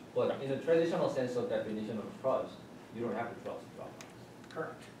 Right, But in the traditional sense of definition of trust, you don't have to trust Dropbox.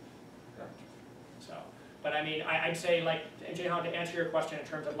 correct, correct. So, but I mean, I'd say like, Jehan, to answer your question in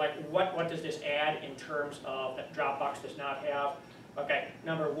terms of like, what does this add in terms of that Dropbox does not have? Okay,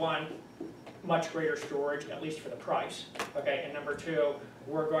 number one, much greater storage, at least for the price. Okay, and number two,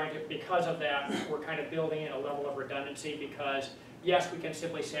 we're going to, because of that, we're kind of building in a level of redundancy because yes, we can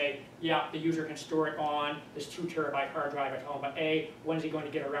simply say, yeah, the user can store it on this 2 terabyte hard drive at home, but A, when is he going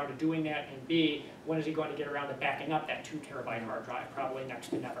to get around to doing that? And B, when is he going to get around to backing up that 2 terabyte hard drive? Probably next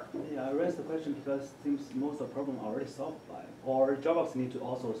to never. Yeah, I raised the question because it seems most of the problem already solved by, or Dropbox need to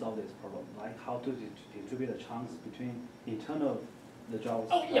also solve this problem, like how to distribute the chunks between internal the Dropbox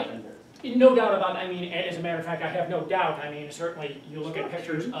Oh, yeah. vendors. No doubt about that. I mean, as a matter of fact, I have no doubt. I mean, certainly you look at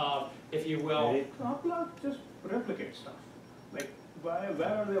pictures of, if you will, Really? Dropbox just replicate stuff. Like, where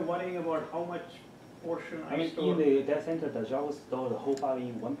are they worrying about how much portion I I mean, store? in the data center, the Dropbox store the whole file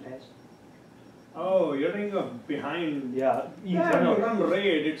in one place. Oh, you're thinking of behind. Yeah, Yeah, internal. you run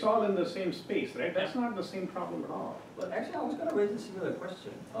RAID, it's all in the same space, right? That's not the same problem at all. But actually, I was gonna raise a similar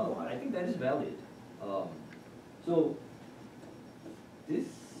question. I think that is valid. So, this,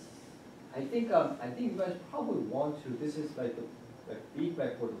 I think you guys probably want to, this is like the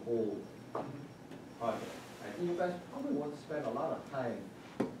feedback for the whole project. I think you guys probably want to spend a lot of time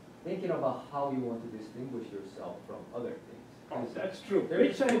thinking about how you want to distinguish yourself from other things. Oh, 'Cause that's true.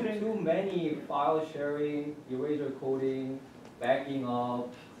 There's Which I think, too many file sharing, erasure coding, backing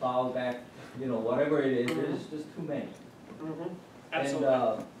up, file back, whatever it is, there's just too many. Absolutely.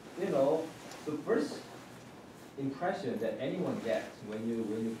 And, the first impression that anyone gets when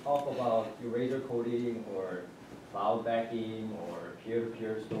you talk about erasure coding or cloud backing or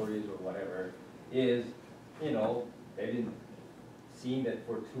peer-to-peer stories or whatever is, they've been seeing that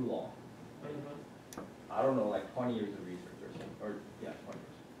for too long. I don't know, like 20 years of research or something, or yeah, 20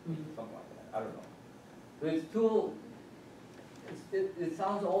 years, something like that. I don't know. But it's too. It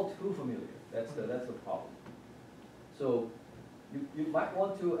sounds all too familiar. That's the problem. So you might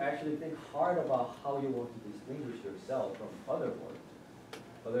want to actually think hard about how you want to distinguish yourself from other work,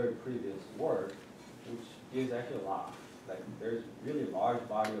 other previous work, which is actually a lot. Like there's really a large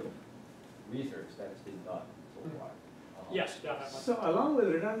body of research that's been done so far. Yes, definitely. so along with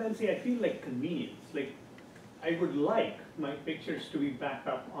redundancy, I feel like convenience. Like I would like my pictures to be backed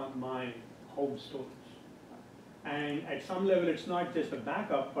up on my home storage. And at some level, it's not just a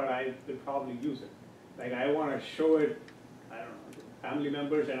backup, but I will probably use it. Like I want to show it, I don't know, to family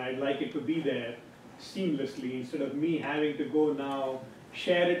members, and I'd like it to be there seamlessly instead of me having to go now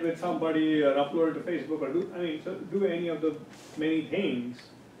share it with somebody or upload it to Facebook or do any of the many things.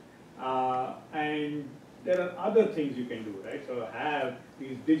 And there are other things you can do, right? So have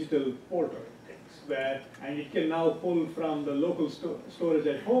these digital portal things where, and it can now pull from the local storage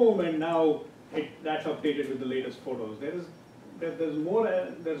at home, and now that's updated with the latest photos. There's more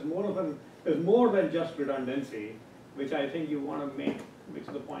than just redundancy, which I think you want to make, which is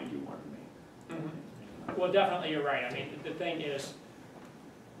the point you want to make. Well, definitely, you're right. I mean, the thing is,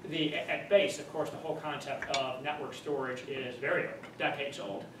 at base, of course, the whole concept of network storage is very old, decades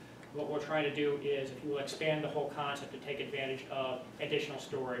old. What we're trying to do is, if you will expand the whole concept to take advantage of additional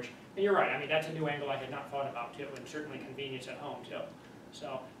storage, and you're right, I mean, that's a new angle I had not thought about too, and certainly convenience at home too.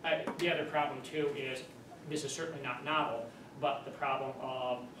 So the other problem too is, this is certainly not novel, but the problem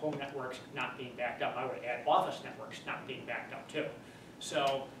of home networks not being backed up. I would add office networks not being backed up too.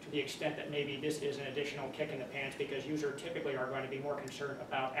 So to the extent that maybe this is an additional kick in the pants, because users typically are going to be more concerned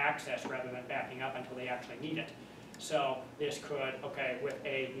about access rather than backing up until they actually need it. So this could, okay, with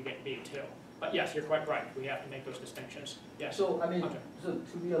A, you get B too. But yes, you're quite right. We have to make those distinctions. Yes. So, I mean, Okay. so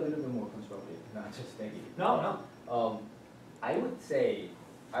to be a little bit more constructive, not just negative. No. I would say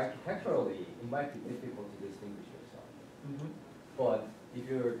architecturally, it might be difficult to distinguish yourself. But if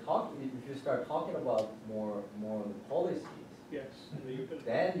you start talking about more on the policies, Yes, and the utility.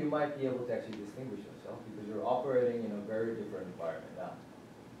 then you might be able to actually distinguish yourself because you're operating in a very different environment now.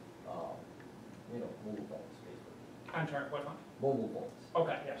 Mobile phones, basically. I'm sorry, what one? Mobile phones.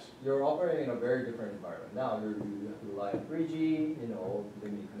 Okay, yes. You're operating in a very different environment. Now you have to rely on 3G,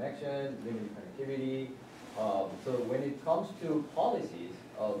 limited connection, limited connectivity. So when it comes to policies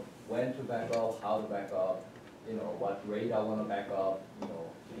of when to back up, how to back up, what rate I want to back up,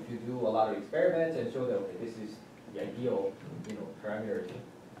 if you do a lot of experiments and show that, okay, this is the ideal, parameters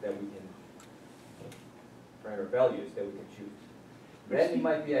that we can, parameter values that we can choose, then it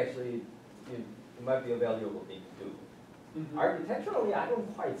might be actually, it might be a valuable thing to do. Architecturally, I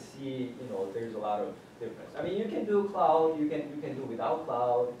don't quite see, there's a lot of difference. I mean, you can do cloud, you can do without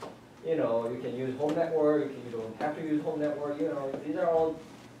cloud, you can use home network, you don't have to use home network, these are all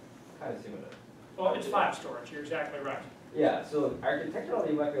kind of similar. Well, it's file storage. You're exactly right. Yeah, so architecturally,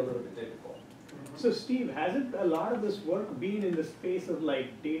 it might be a little bit difficult. So Steve, hasn't a lot of this work been in the space of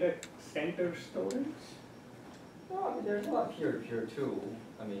like data center storage? No, I mean, there's a lot peer-to-peer too.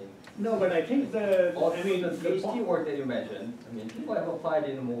 I mean, No, but I think the PhD work that you mentioned, I mean, people have applied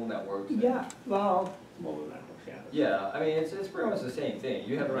in mobile networks. and- Yeah, well, mobile networks, yeah. Yeah, I mean, it's pretty much the same thing.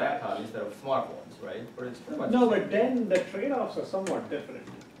 You have a laptop instead of smartphones, right? But it's pretty much. No, the same but thing. then the trade-offs are somewhat different.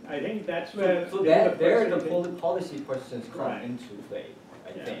 I think that's where. So that, there the question- policy questions come Right. into play, I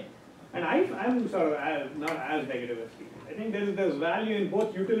Yeah. think. And I'm sort of not as negative as Steve. I think there's value in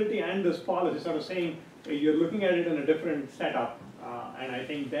both utility and this policy, sort of saying you're looking at it in a different setup. And I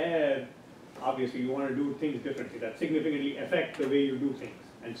think there, obviously, you want to do things differently that significantly affect the way you do things.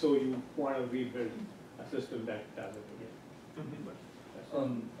 And so you want to rebuild a system that does it again. But that's-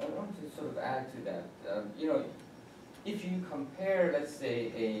 I want to sort of add to that. If you compare, let's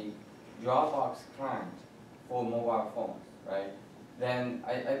say, a Dropbox client for mobile phones, right? Then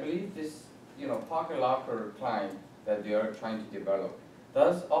I believe this, PocketLocker client that they are trying to develop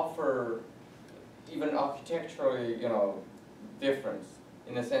does offer even architecturally, difference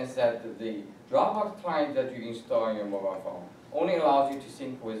in the sense that the Dropbox client that you install on your mobile phone only allows you to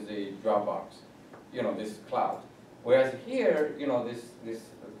sync with the Dropbox, this cloud. Whereas here, this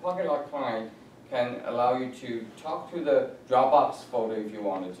PocketLocker client can allow you to talk to the Dropbox folder if you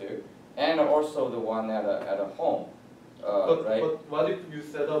wanted to, and also the one at a home, right? But what if you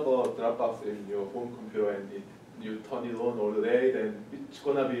set up a Dropbox in your home computer and you turn it on all day, then it's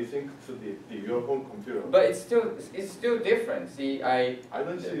gonna be synced to your home computer. But it's still different. See, I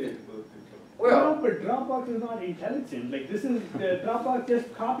don't see it. well, No, but Dropbox is not intelligent. Like this is the Dropbox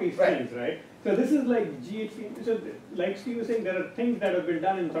just copies Right. things, right? So this is like GHC. So like Steve was saying, there are things that have been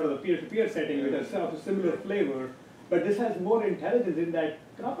done in sort of the peer-to-peer setting with a similar flavor, but this has more intelligence in that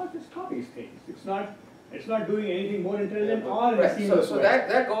Dropbox just copies things. It's not doing anything more intelligent or in a right. seamless So way.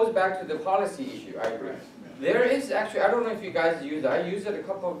 that goes back to the policy issue. I agree. There is actually, I don't know if you guys use it. I used it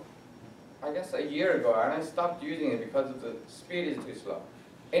I guess a year ago, and I stopped using it because of the speed is too slow.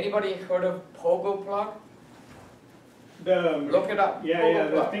 Anybody heard of PocketLocker? Look it up. Yeah,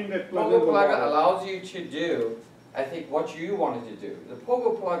 the PocketLocker. thing that plugs into the PocketLocker wall. allows you to do, I think, what you wanted to do. The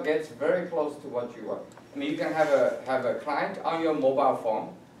PocketLocker gets very close to what you want. I mean, you can have a client on your mobile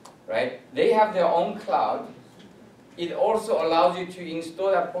phone, right? They have their own cloud. It also allows you to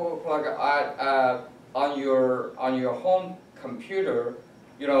install that PocketLocker on your home computer,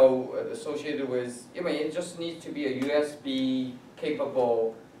 you know, associated with, I mean, it just needs to be a USB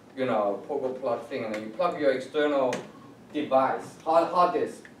capable, you know, PocketLocker thing, and then you plug your external device, hard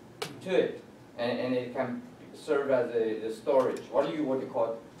disk, to it, and it can serve as the storage. What do you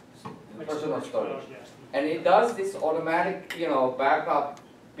call it? Personal storage. Yes. And it does this automatic, you know, backup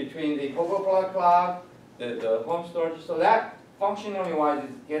between the PocketLocker cloud, the home storage, so that functionally wise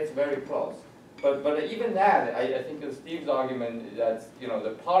it gets very close. But even that, I think Steve's argument that's, you know,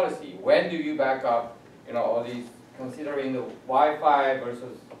 the policy, when do you back up, you know, all these, considering the Wi-Fi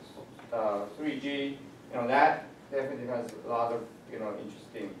versus 3G, you know, that definitely has a lot of, you know,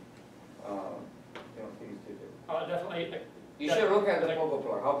 interesting, you know, things to do. Definitely. You should look at the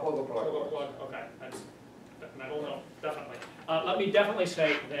PocketLocker, how PocketLocker Plug, works. okay, that's metal, no, definitely. Let me definitely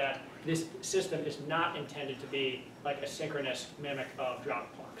say that this system is not intended to be like a synchronous mimic of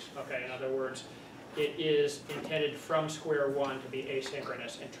Dropbox, okay? In other words, it is intended from square one to be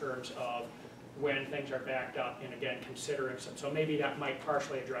asynchronous in terms of when things are backed up, and again, considering some. So maybe that might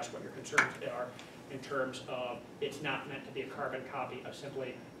partially address what your concerns are in terms of it's not meant to be a carbon copy of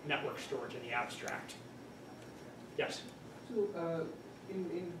simply network storage in the abstract. Yes? So,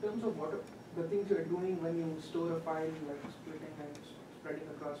 in terms of what the things you're doing when you store a file, like splitting and spreading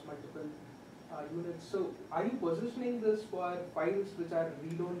across multiple units, so are you positioning this for files which are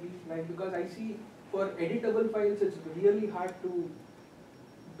read-only? Like, because I see for editable files, it's really hard to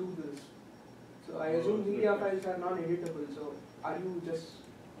do this. So I assume media files are non-editable, so are you just...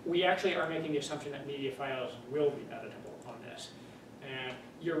 We actually are making the assumption that media files will be editable on this. And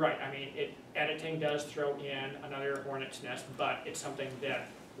you're right, I mean, editing does throw in another hornet's nest, but it's something that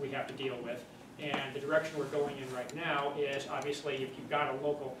we have to deal with. And the direction we're going in right now is, obviously, if you've got a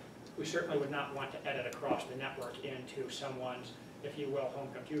local, we certainly would not want to edit across the network into someone's, if you will, home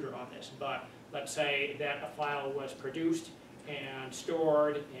computer on this. But let's say that a file was produced and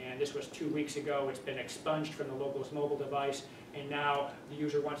stored, and this was 2 weeks ago, it's been expunged from the local's mobile device, and now the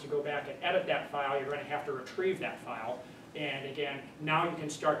user wants to go back and edit that file, you're going to have to retrieve that file. And again, now you can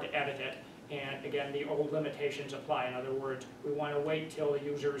start to edit it, and again, the old limitations apply. In other words, we want to wait till the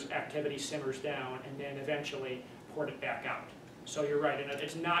user's activity simmers down and then eventually port it back out. So you're right, and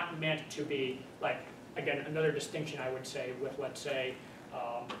it's not meant to be like, again, another distinction I would say with, let's say,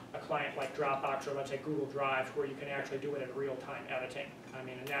 a client like Dropbox or let's say Google Drive, where you can actually do it in real-time editing. I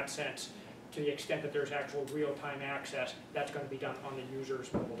mean, in that sense, to the extent that there's actual real-time access, that's going to be done on the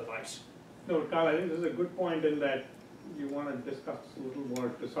user's mobile device. No, Carl, I think this is a good point in that you want to discuss a little more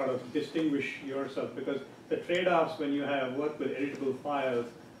to sort of distinguish yourself, because the trade-offs when you have work with editable files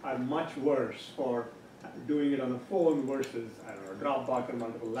are much worse for doing it on a phone versus, I don't know, Dropbox and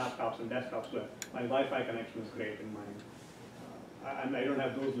multiple laptops and desktops where my Wi-Fi connection is great and and I don't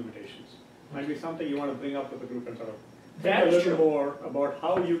have those limitations. Might be something you want to bring up with the group and sort of think a little more about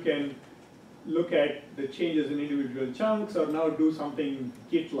how you can look at the changes in individual chunks or now do something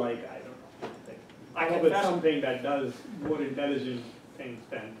Git-like, I don't know. Come up with something that does more intelligent things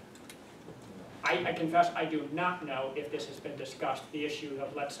than. I confess I do not know if this has been discussed, the issue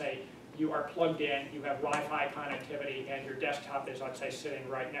of, let's say, you are plugged in, you have Wi-Fi connectivity, and your desktop is, let's say, sitting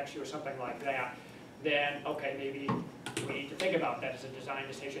right next to you or something like that. Then, okay, maybe we need to think about that as a design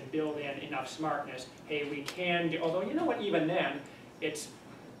decision, build in enough smartness. Hey, we can do, although you know what, even then, if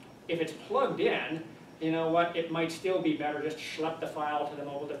it's plugged in, you know what, it might still be better just schlep the file to the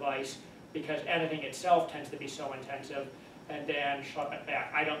mobile device, because editing itself tends to be so intensive, and then schlep it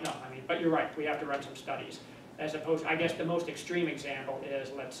back. I don't know, I mean, but you're right, we have to run some studies. As opposed, I guess the most extreme example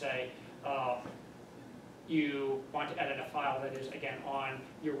is, let's say, you want to edit a file that is, again, on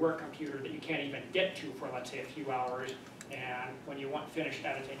your work computer that you can't even get to for, let's say, a few hours, and when you want finished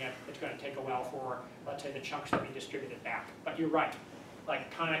editing it, it's going to take a while for, let's say, the chunks to be distributed back. But you're right,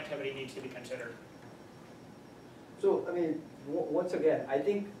 like connectivity needs to be considered. So, I mean, once again, I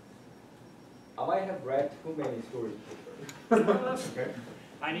think I might have read too many storage papers. Okay.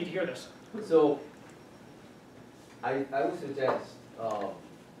 I need to hear this. So, I would suggest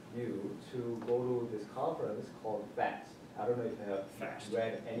you to go to this conference called FAST. I don't know if you have FAST.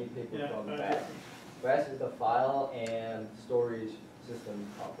 read any paper Yeah, from FAST. FAST is the File and Storage System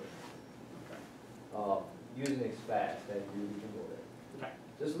Conference. Unix FAST, and you can go there. Okay.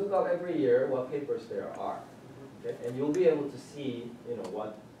 Just look up every year what papers there are, okay? And you'll be able to see,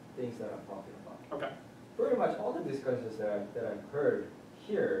 what things that I'm talking about. Okay. Pretty much all the discussions that I've heard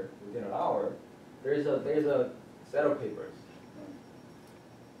here within an hour, there's a set of papers,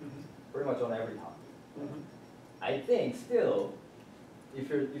 pretty much on every topic. I think still, if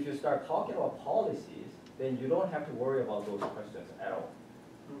you start talking about policies, then you don't have to worry about those questions at all.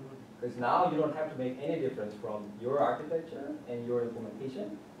 Because now you don't have to make any difference from your architecture and your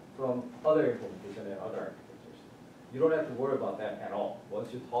implementation from other implementation and other architectures. You don't have to worry about that at all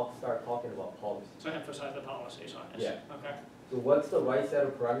once you start talking about policies. So emphasize the policies on this. Yeah. Okay. So what's the right set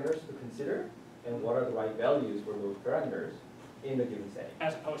of parameters to consider, and what are the right values for those parameters in the given setting?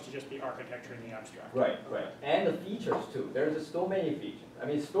 As opposed to just the architecture and the abstract. Right, right. And the features too. There's just so many features. I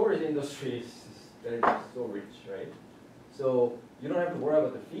mean, storage industry is they're just so rich, right? So you don't have to worry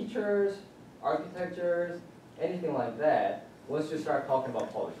about the features, architectures, anything like that once you start talking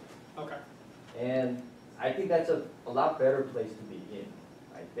about policies. Okay. And I think that's a lot better place to be in,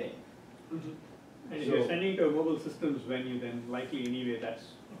 I think. And if you're sending to a mobile systems venue, then likely anyway that's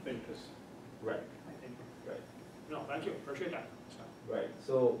of interest, Right, I think. right. No, thank you. Appreciate that. So. Right,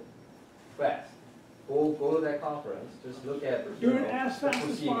 so fast. Go to that conference, just look at. Do it as fast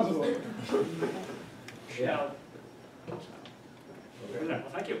as possible. Yeah. Well,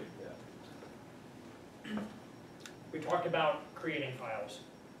 thank you. Yeah. We talked about creating files.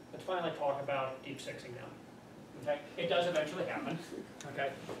 Let's finally talk about deep sixing them. Okay? It does eventually happen. Okay?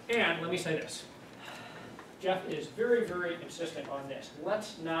 And let me say this. Jeff is very, very insistent on this.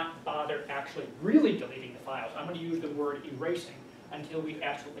 Let's not bother actually really deleting the files. I'm going to use the word erasing until we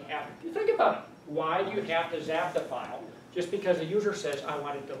absolutely have to. You think about it. Why do you have to zap the file? Just because the user says, I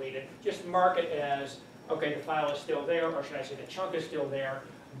want to delete it, just mark it as, okay, the file is still there, or should I say the chunk is still there,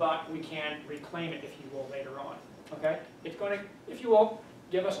 but we can reclaim it, if you will, later on. Okay? It's going to, if you will,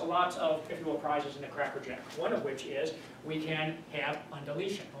 give us lots of, if you will, prizes in the Cracker Jack. One of which is we can have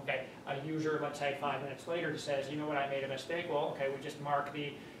undeletion. Okay, a user, let's say 5 minutes later, says, you know what, I made a mistake. Well, okay, we just mark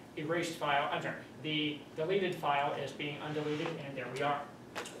the erased file, I'm sorry, the deleted file as being undeleted, and there we are.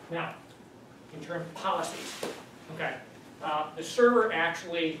 Now, in terms of policies, okay, the server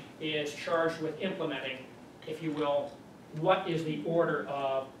actually is charged with implementing, if you will, what is the order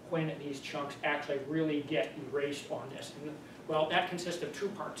of when these chunks actually really get erased on this. And, well, that consists of two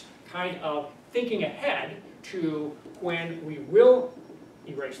parts, kind of thinking ahead to when we will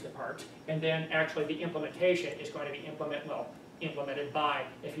erase the parts, and then actually the implementation is going to be implemented by,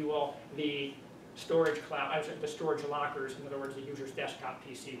 if you will, the storage cloud, the storage lockers, in other words, the user's desktop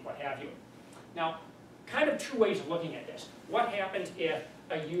PC, what have you. Now, kind of two ways of looking at this. What happens if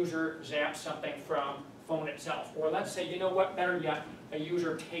a user zaps something from phone itself? Or let's say, you know what, better yet, a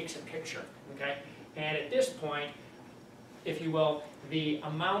user takes a picture, okay? And at this point, if you will, the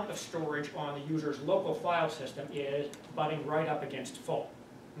amount of storage on the user's local file system is butting right up against full,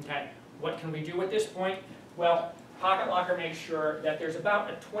 okay? What can we do at this point? Well, PocketLocker makes sure that there's about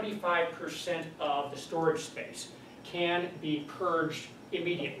a 25% of the storage space can be purged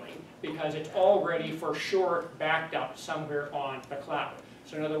immediately because it's already for sure backed up somewhere on the cloud.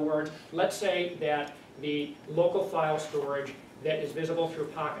 So in other words, let's say that the local file storage that is visible through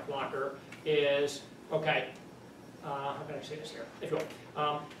PocketLocker is, okay, how can I say this here? If you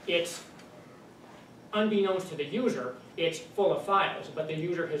will, it's unbeknownst to the user, it's full of files, but the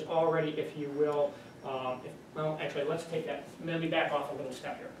user has already, if you will, well, actually, let's take that. Let me back off a little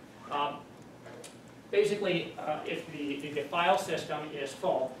step here. Basically, if the file system is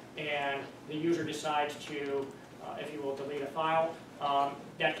full and the user decides to, if you will, delete a file,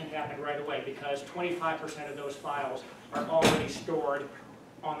 that can happen right away because 25% of those files are already stored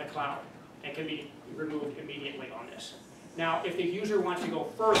on the cloud and can be removed immediately on this. Now, if the user wants to go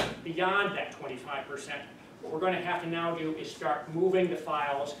further beyond that 25%, what we're going to have to now do is start moving the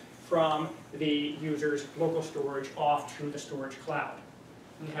files from the user's local storage off to the storage cloud.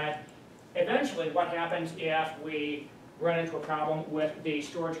 Okay? eventually what happens if we run into a problem with the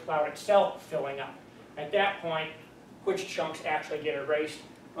storage cloud itself filling up? At that point, which chunks actually get erased?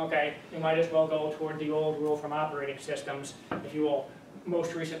 Okay, you might as well go toward the old rule from operating systems, if you will,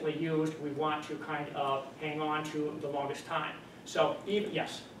 most recently used, we want to kind of hang on to the longest time. So even,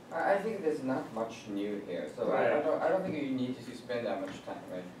 yes? I think there's not much new here, so Right. I don't think you need to spend that much time,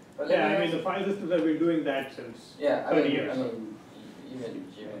 right? But let Yeah, me I mean, ask- the file systems have been doing that since Yeah, 30 years. even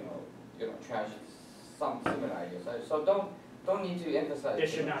trash is some similar ideas, right? So don't need to emphasize.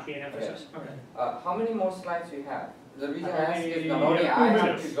 This too should much. not be an emphasis. Okay. How many more slides do you have? The reason I ask is We not only have 2 I have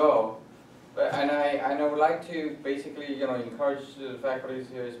minutes. to go, but I would like to basically encourage the faculties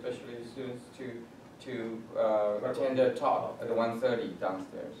here, especially students, to attend the talk at the 1:30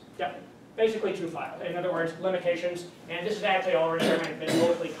 downstairs. Yeah, basically 2 files. In other words, limitations, and this is actually already kind of been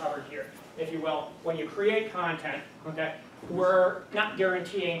mostly covered here, if you will. When you create content, okay, we're not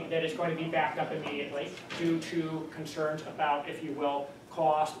guaranteeing that it's going to be backed up immediately due to concerns about, if you will,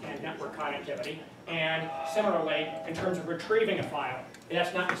 cost and network connectivity. And similarly, in terms of retrieving a file,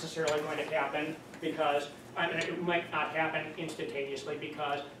 that's not necessarily going to happen because, it might not happen instantaneously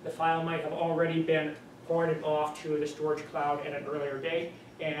because the file might have already been ported off to the storage cloud at an earlier date,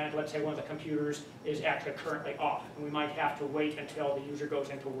 and let's say one of the computers is actually currently off, and we might have to wait until the user goes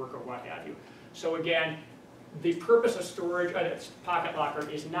into work or what have you. So again, the purpose of storage,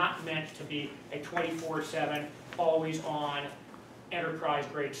 PocketLocker, is not meant to be a 24/7, always-on,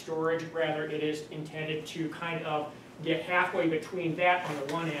 enterprise-grade storage. Rather, it is intended to kind of get halfway between that on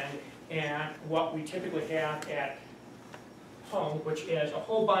the one end and what we typically have at home, which is a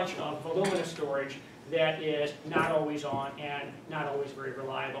whole bunch of voluminous storage that is not always on and not always very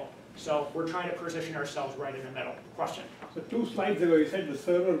reliable. So we're trying to position ourselves right in the middle. Question? So 2 slides ago, you said the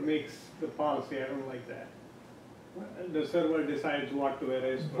server makes the policy. I don't like that. The server decides what to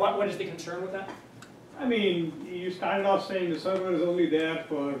erase. What is the concern with that? I mean, you started off saying the server is only there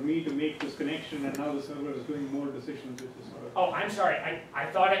for me to make this connection, and now the server is doing more decisions with the server. Oh, I'm sorry. I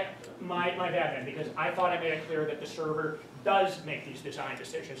thought it, my bad then, because I thought I made it clear that the server does make these design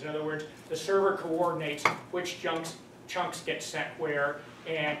decisions. In other words, the server coordinates which chunks get sent where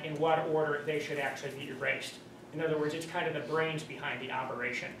and in what order they should actually be erased. In other words, it's kind of the brains behind the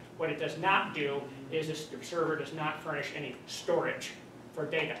operation. What it does not do is the server does not furnish any storage for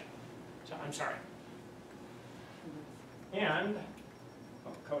data. So I'm sorry. And,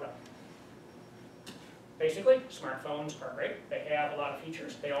 Coda. Basically, smartphones are great. They have a lot of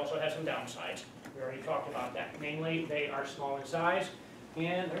features. They also have some downsides. We already talked about that. Mainly, they are small in size,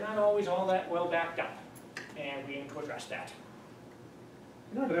 and they're not always all that well backed up. And we aim to address that.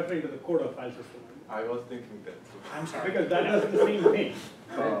 You're not referring to the Coda file system. I was thinking that too. I'm sorry. Because that does the same thing.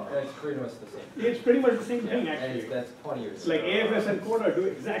 That's pretty much the same. It's pretty much the same thing, Yeah, actually. and that's 20 years. It's like AFS and Coda do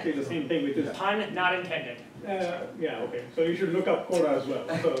exactly the same thing, which is, Pun not intended. yeah, okay. So you should look up Coda as well.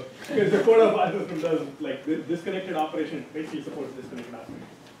 So, because the Coda file system does, like, disconnected operation, it basically supports disconnected operation.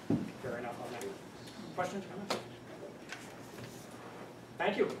 Fair enough on that. Questions, comments?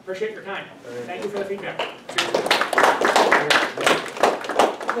 Thank you. Appreciate your time. Thank you for the feedback.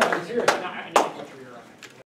 No, it's here. No, I need to put your